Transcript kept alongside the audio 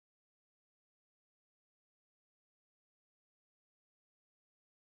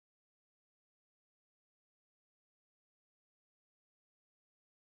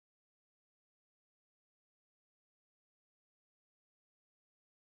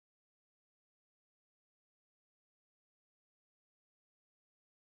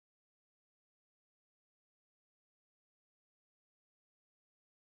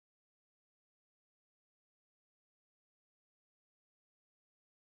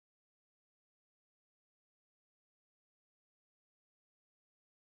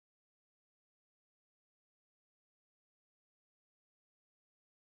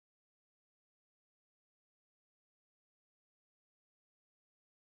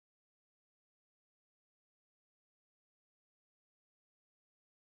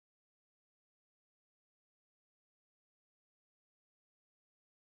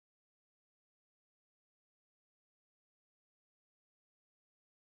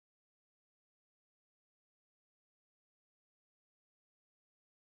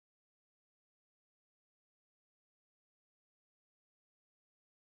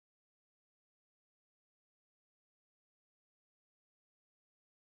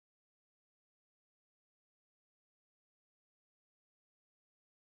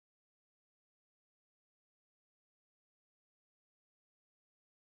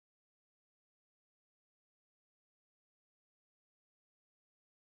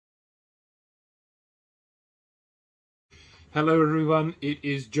Hello everyone, it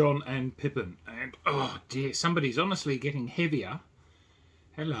is John and Pippin, and oh dear, somebody's honestly getting heavier.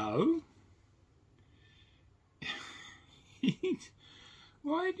 Hello?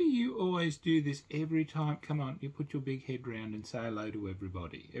 Why do you always do this every time? Come on, you put your big head round and say hello to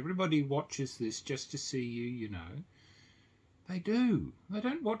everybody. Everybody watches this just to see you, you know. They do. They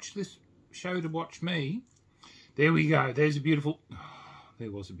don't watch this show to watch me. There we go, there's a beautiful... Oh,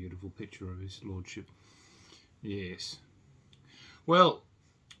 there was a beautiful picture of His Lordship. Yes. Well,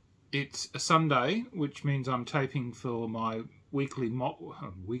 it's a Sunday, which means I'm taping for my weekly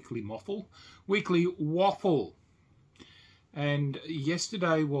waffle. And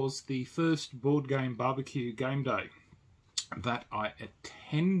yesterday was the first board game barbecue game day that I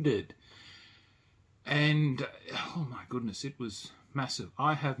attended. And, oh my goodness, it was massive.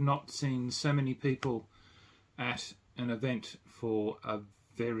 I have not seen so many people at an event for a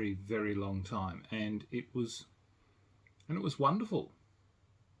very, very long time. And it was wonderful.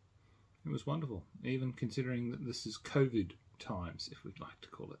 It was wonderful, even considering that this is COVID times, if we'd like to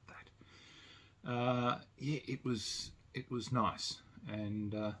call it that. Yeah, it was nice,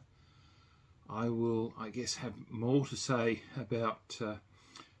 and I will, I guess, have more to say about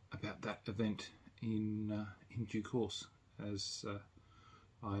that event in due course, as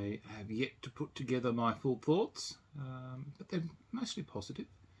I have yet to put together my full thoughts, but they're mostly positive,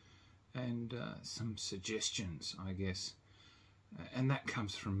 and some suggestions, I guess. And that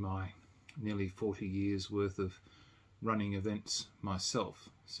comes from my nearly 40 years worth of running events myself.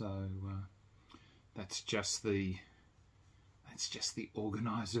 So that's just the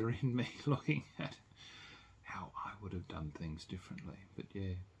organizer in me looking at how I would have done things differently. But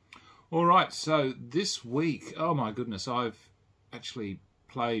yeah. All right. So this week, oh my goodness, I've actually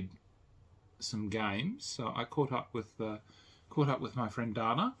played some games. So I caught up with my friend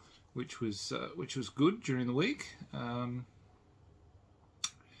Dana, which was good during the week.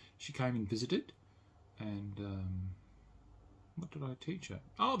 She came and visited, and what did I teach her?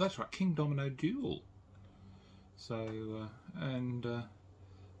 Oh, that's right, King Domino Duel. So,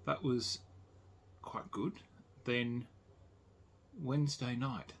 that was quite good. Then Wednesday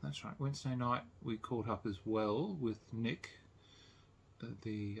night, that's right, Wednesday night we caught up as well with Nick,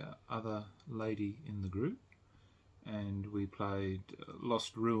 the other lady in the group, and we played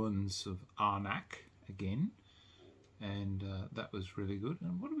Lost Ruins of Arnak again. And that was really good.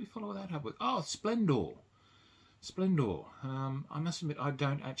 And what did we follow that up with? Oh, Splendor. I must admit, I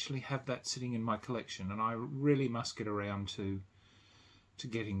don't actually have that sitting in my collection, and I really must get around to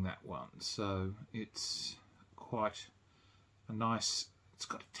getting that one. So it's quite a nice. It's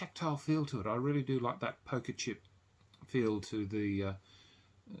got a tactile feel to it. I really do like that poker chip feel to the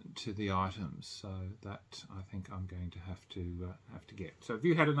items. So that I think I'm going to have to get. So have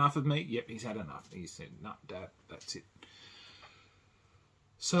you had enough of me? Yep, he's had enough. He said, "No, Dad, that's it."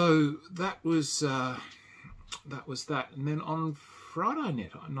 So that was that. And then on Friday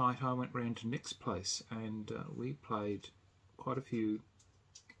night, I went round to Nick's place, and we played quite a few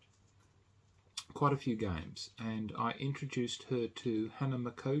games. And I introduced her to Hannah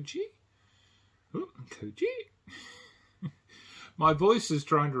Makoji. Oh, Makoji. My voice is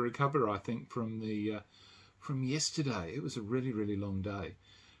trying to recover, I think, from yesterday. It was a really, really long day,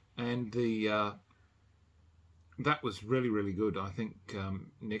 and that was really, really good. I think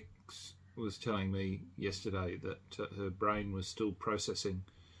Nick was telling me yesterday that her brain was still processing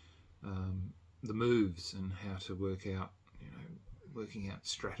the moves and how to working out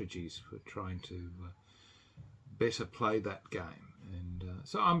strategies for trying to better play that game. And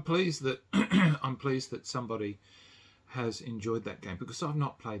so I'm pleased that somebody has enjoyed that game, because I've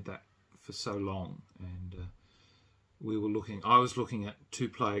not played that for so long, and I was looking at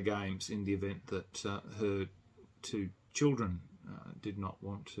 2-player games in the event that her 2 children did not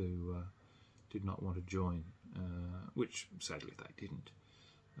want to join, which sadly they didn't.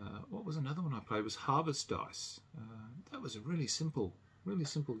 What was another one I played? It was Harvest Dice. That was a really simple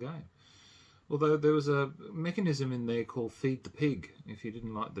game. Although there was a mechanism in there called Feed the Pig if you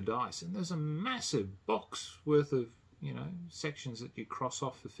didn't like the dice, and there's a massive box worth of sections that you cross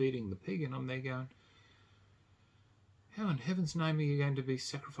off for feeding the pig, and I'm there going, how in heaven's name are you going to be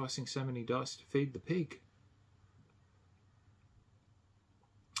sacrificing so many dice to feed the pig?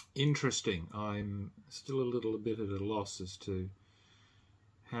 Interesting. I'm still a little bit at a loss as to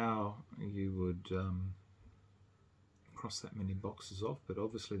how you would cross that many boxes off, but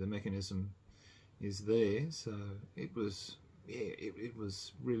obviously the mechanism is there, so it was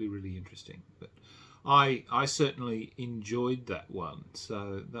really, really interesting. But I certainly enjoyed that one.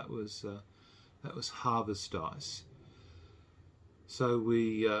 So that was Harvest Dice. So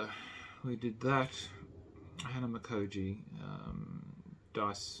we did that. Hanamakoji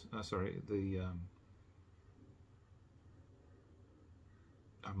dice. Sorry, the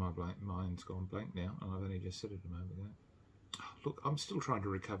my mind's gone blank now, and I've only just said it a moment ago. Oh, look, I'm still trying to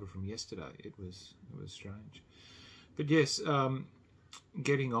recover from yesterday. It was strange, but yes.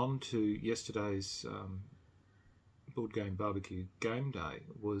 Getting on to yesterday's board game barbecue game day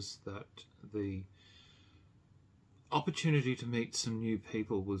was that the opportunity to meet some new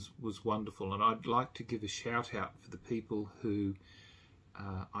people was wonderful, and I'd like to give a shout out for the people who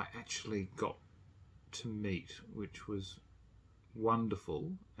I actually got to meet, which was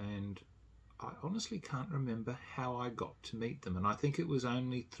wonderful. And I honestly can't remember how I got to meet them, and I think it was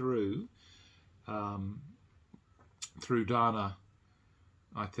only through Dana,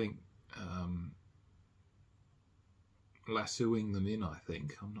 I think, lassoing them in. I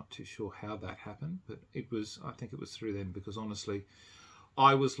think, I'm not too sure how that happened, but I think it was through them, because honestly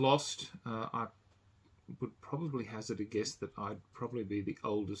I was lost. I would probably hazard a guess that I'd probably be the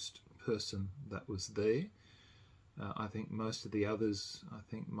oldest person that was there. I think most of the others, I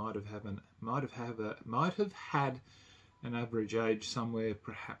think, might have had an average age somewhere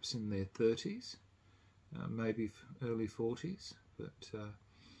perhaps in their 30s, maybe early 40s, but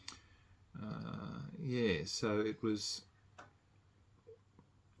yeah, so it was,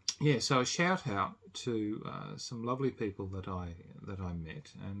 yeah, so a shout out to some lovely people that I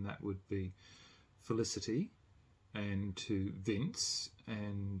met, and that would be Felicity, and to Vince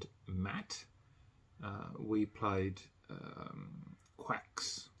and Matt. We played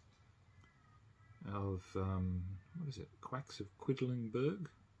Quacks of what is it? Quacks of Quedlinburg,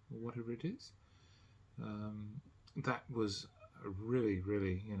 or whatever it is. That was really,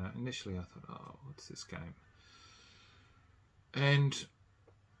 really, you know, initially I thought, oh, what's this game? And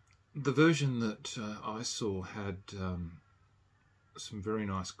the version that I saw had some very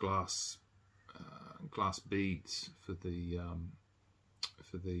nice glass beads for the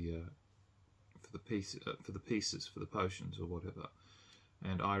pieces, for the potions or whatever,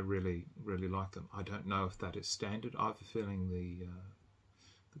 and I really, really like them. I don't know if that is standard. I have a feeling the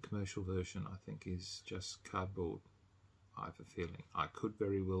commercial version, I think, is just cardboard. I have a feeling. I could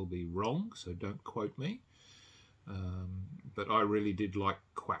very well be wrong, so don't quote me. But I really did like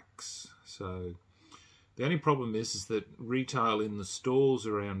Quacks. So the only problem is that retail in the stores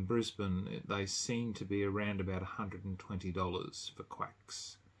around Brisbane, they seem to be around about $120 for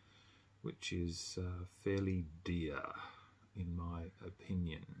Quacks, which is fairly dear in my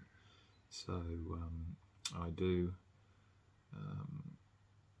opinion. So I do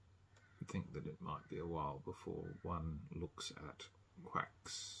think that it might be a while before one looks at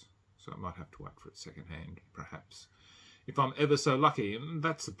Quacks, so I might have to wait for it second hand, perhaps, if I'm ever so lucky. And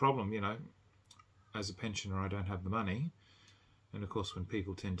that's the problem, you know, as a pensioner I don't have the money, and of course when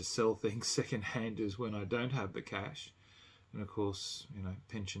people tend to sell things second hand is when I don't have the cash. And of course, you know,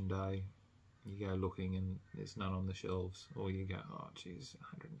 pension day, you go looking and there's none on the shelves, or you go, oh geez,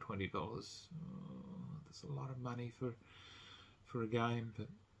 $120, oh, that's a lot of money for a game. But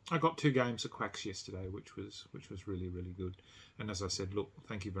I got 2 games of Quacks yesterday, which was really, really good. And as I said, look,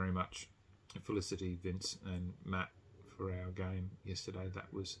 thank you very much, Felicity, Vince and Matt, for our game yesterday.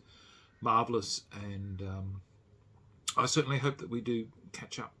 That was marvellous, and I certainly hope that we do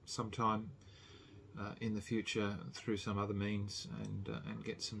catch up sometime in the future through some other means, and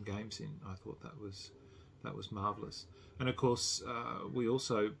get some games in. I thought that was marvellous. And of course we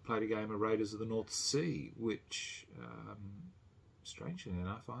also played a game of Raiders of the North Sea, which strangely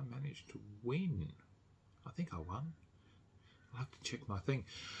enough I managed to win. I think I won. I'll have to check my thing.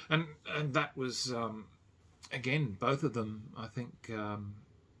 And that was again, both of them, I think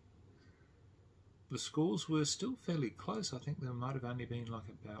the scores were still fairly close. I think there might have only been like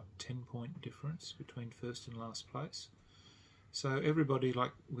about 10-point difference between first and last place. So everybody,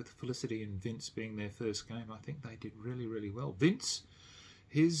 like with Felicity and Vince being their first game, I think they did really, really well. Vince,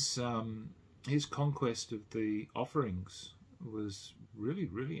 his conquest of the offerings was really,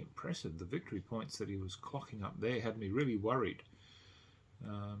 really impressive. The victory points that he was clocking up there had me really worried.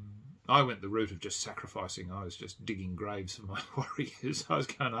 I went the route of just sacrificing. I was just digging graves for my warriors. I was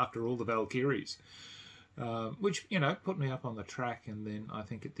going after all the Valkyries, which, you know, put me up on the track. And then I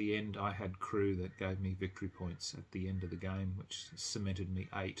think at the end I had crew that gave me victory points at the end of the game, which cemented me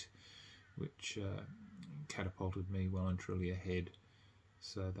 8, which catapulted me well and truly ahead.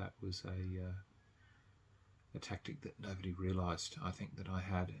 So that was a tactic that nobody realised, I think, that I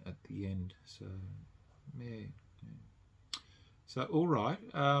had at the end. So yeah. So all right,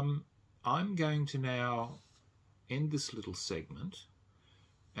 I'm going to now end this little segment,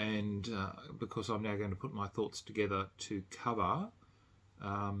 and because I'm now going to put my thoughts together to cover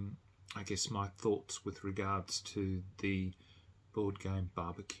I guess, my thoughts with regards to the board game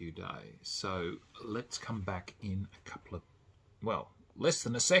barbecue day. So let's come back in a couple of, well, less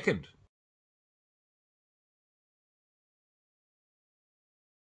than a second.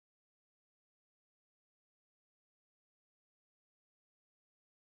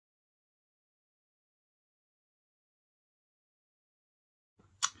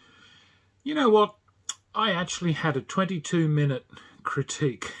 You know what? I actually had a 22-minute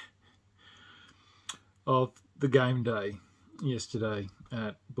critique of the game day yesterday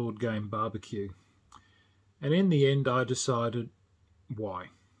at Board Game Barbecue. And in the end, I decided, why?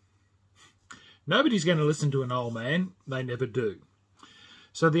 Nobody's going to listen to an old man. They never do.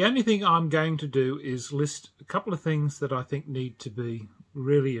 So the only thing I'm going to do is list a couple of things that I think need to be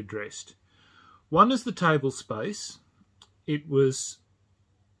really addressed. One is the table space. It was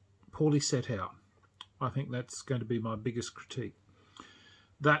poorly set out. I think that's going to be my biggest critique.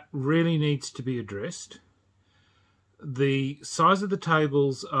 That really needs to be addressed. The size of the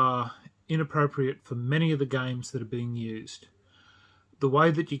tables are inappropriate for many of the games that are being used. The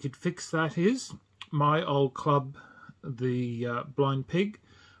way that you could fix that is, my old club, the Blind Pig,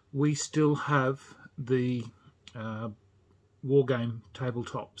 we still have the war game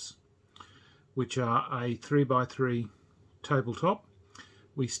tabletops, which are a 3x3 tabletop.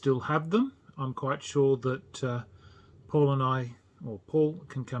 We still have them. I'm quite sure that Paul and I, or Paul,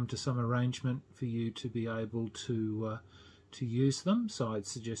 can come to some arrangement for you to be able to use them. So I'd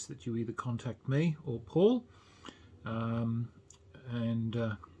suggest that you either contact me or Paul, and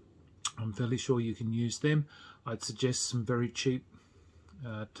I'm fairly sure you can use them. I'd suggest some very cheap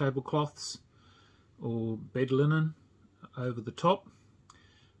tablecloths or bed linen over the top.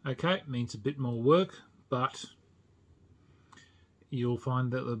 Okay, it means a bit more work, but you'll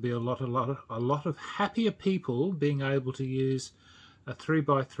find that there'll be a lot of happier people being able to use a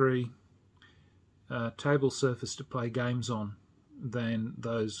 3x3 table surface to play games on than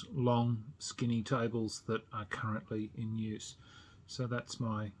those long skinny tables that are currently in use. So that's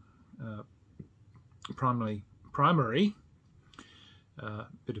my primary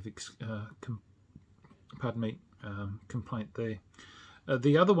bit of complaint there.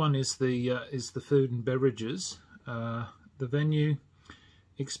 The other one is the food and beverages. The venue,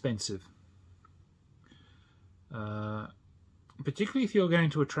 expensive. Particularly if you're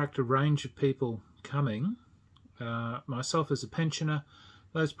going to attract a range of people coming. Myself as a pensioner,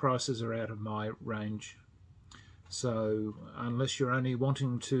 those prices are out of my range. So unless you're only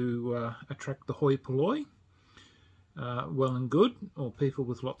wanting to attract the hoi polloi, well and good, or people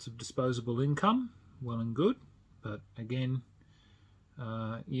with lots of disposable income, well and good. But again,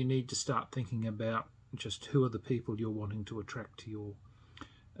 you need to start thinking about just who are the people you're wanting to attract to your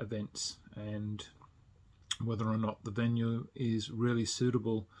events, and whether or not the venue is really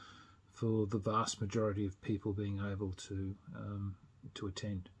suitable for the vast majority of people being able to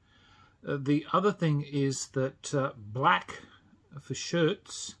attend. The other thing is that black for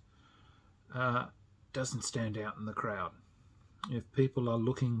shirts doesn't stand out in the crowd. If people are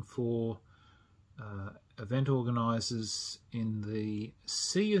looking for event organisers in the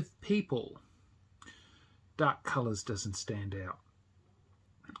sea of people, dark colours doesn't stand out.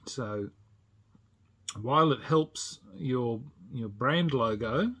 So while it helps your brand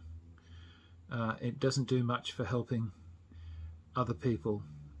logo, it doesn't do much for helping other people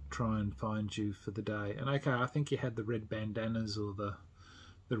try and find you for the day. And okay, I think you had the red bandanas or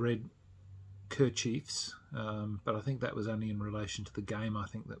the red kerchiefs, but I think that was only in relation to the game I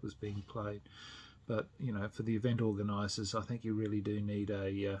think that was being played. But you know, for the event organisers, I think you really do need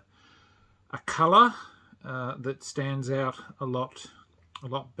a colour that stands out a lot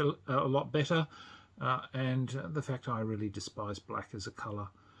better, and the fact I really despise black as a colour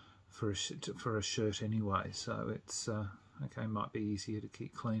for a shirt anyway. So it's okay, might be easier to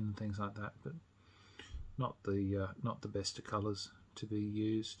keep clean and things like that, but not the best of colours to be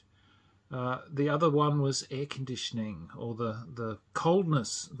used. The other one was air conditioning, or the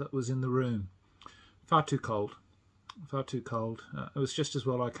coldness that was in the room. Far too cold. It was just as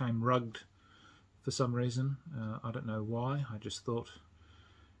well I came rugged for some reason. I don't know why. I just thought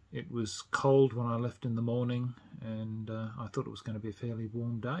it was cold when I left in the morning, and I thought it was going to be a fairly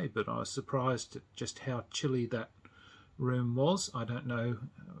warm day, but I was surprised at just how chilly that room was. I don't know,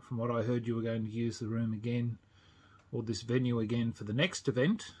 from what I heard, you were going to use the room again, or this venue again, for the next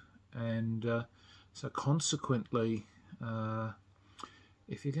event, and so consequently,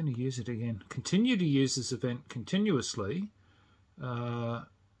 if you're going to use it again, continue to use this event continuously. I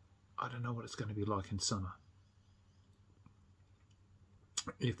don't know what it's going to be like in summer.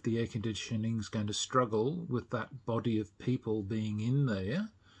 If the air conditioning is going to struggle with that body of people being in there,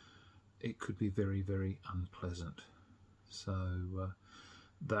 it could be very, very unpleasant. So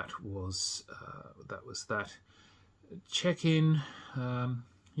that was that. Check in.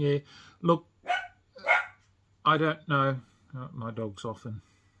 Yeah, look, I don't know. My dog's often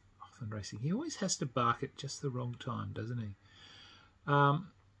racing. He always has to bark at just the wrong time, doesn't he?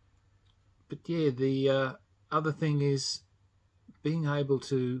 But yeah, the other thing is being able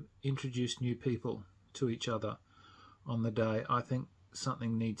to introduce new people to each other on the day. I think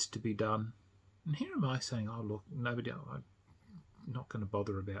something needs to be done. And here am I saying, oh look, I'm not going to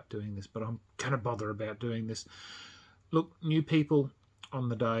bother about doing this, but I'm going to bother about doing this. Look, new people on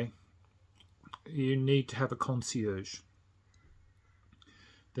the day, you need to have a concierge.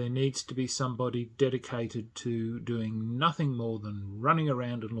 There needs to be somebody dedicated to doing nothing more than running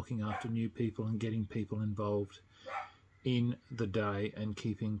around and looking after new people and getting people involved in the day and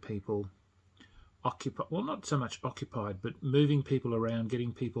keeping people occupied. Well, not so much occupied, but moving people around,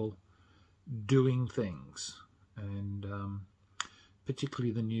 getting people doing things, and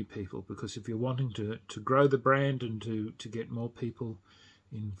particularly the new people, because if you're wanting to grow the brand and to get more people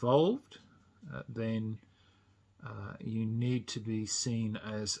involved, then you need to be seen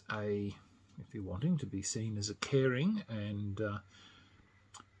as if you're wanting to be seen as a caring and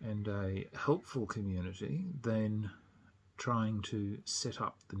a helpful community, then trying to set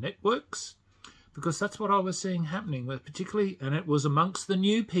up the networks, because that's what I was seeing happening, particularly, and it was amongst the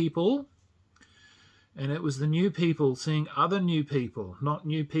new people, and it was the new people seeing other new people, not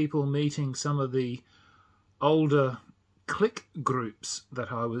new people meeting some of the older clique groups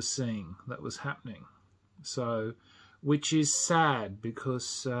that I was seeing that was happening. So, which is sad,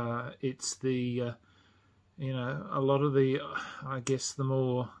 because it's the, a lot of the, I guess, the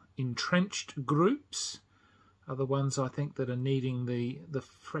more entrenched groups are the ones I think that are needing the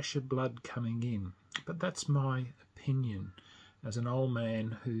fresher blood coming in. But that's my opinion as an old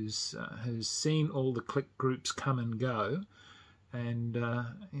man who's seen all the clique groups come and go, and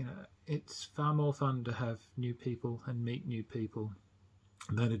it's far more fun to have new people and meet new people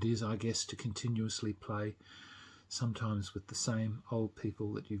than it is, I guess, to continuously play sometimes with the same old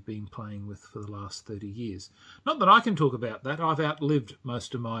people that you've been playing with for the last 30 years. Not that I can talk about that. I've outlived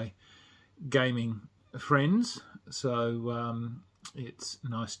most of my gaming friends, so it's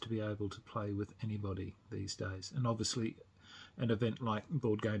nice to be able to play with anybody these days. And obviously an event like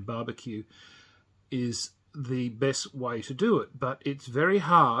Board Game Barbecue is the best way to do it, but it's very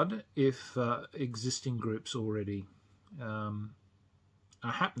hard if existing groups already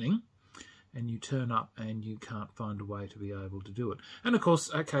are happening and you turn up and you can't find a way to be able to do it. And of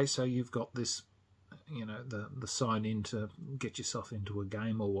course, okay, so you've got this, the sign in to get yourself into a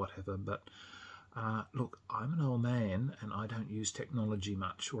game or whatever, but look, I'm an old man and I don't use technology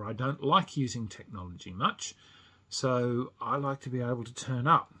much, or I don't like using technology much, so I like to be able to turn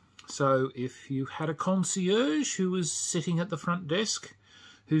up. So if you had a concierge who was sitting at the front desk,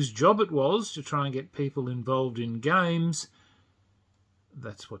 whose job it was to try and get people involved in games,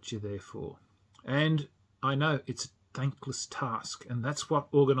 that's what you're there for. And I know it's a thankless task, and that's what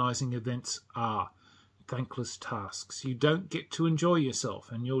organising events are. Thankless tasks. You don't get to enjoy yourself,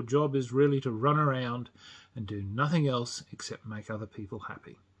 and your job is really to run around and do nothing else except make other people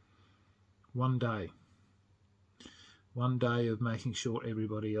happy. One day of making sure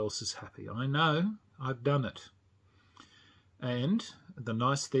everybody else is happy. I know, I've done it. And the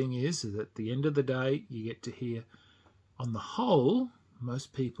nice thing is that at the end of the day, you get to hear, on the whole,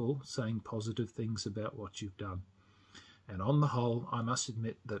 most people saying positive things about what you've done. And on the whole, I must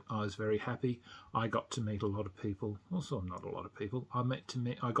admit that I was very happy. I got to meet a lot of people. Also, not a lot of people. I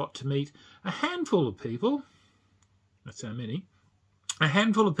got to meet a handful of people. That's how many. A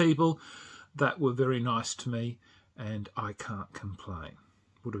handful of people that were very nice to me, and I can't complain.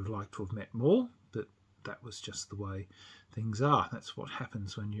 Would have liked to have met more, but that was just the way things are. That's what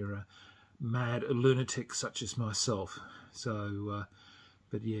happens when you're a mad lunatic such as myself. So,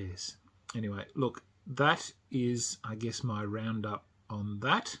 but yes. Anyway, look, that is, I guess, my roundup on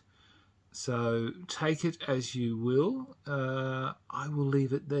that. So take it as you will. I will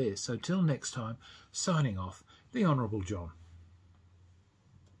leave it there. So till next time, signing off, the Honourable John.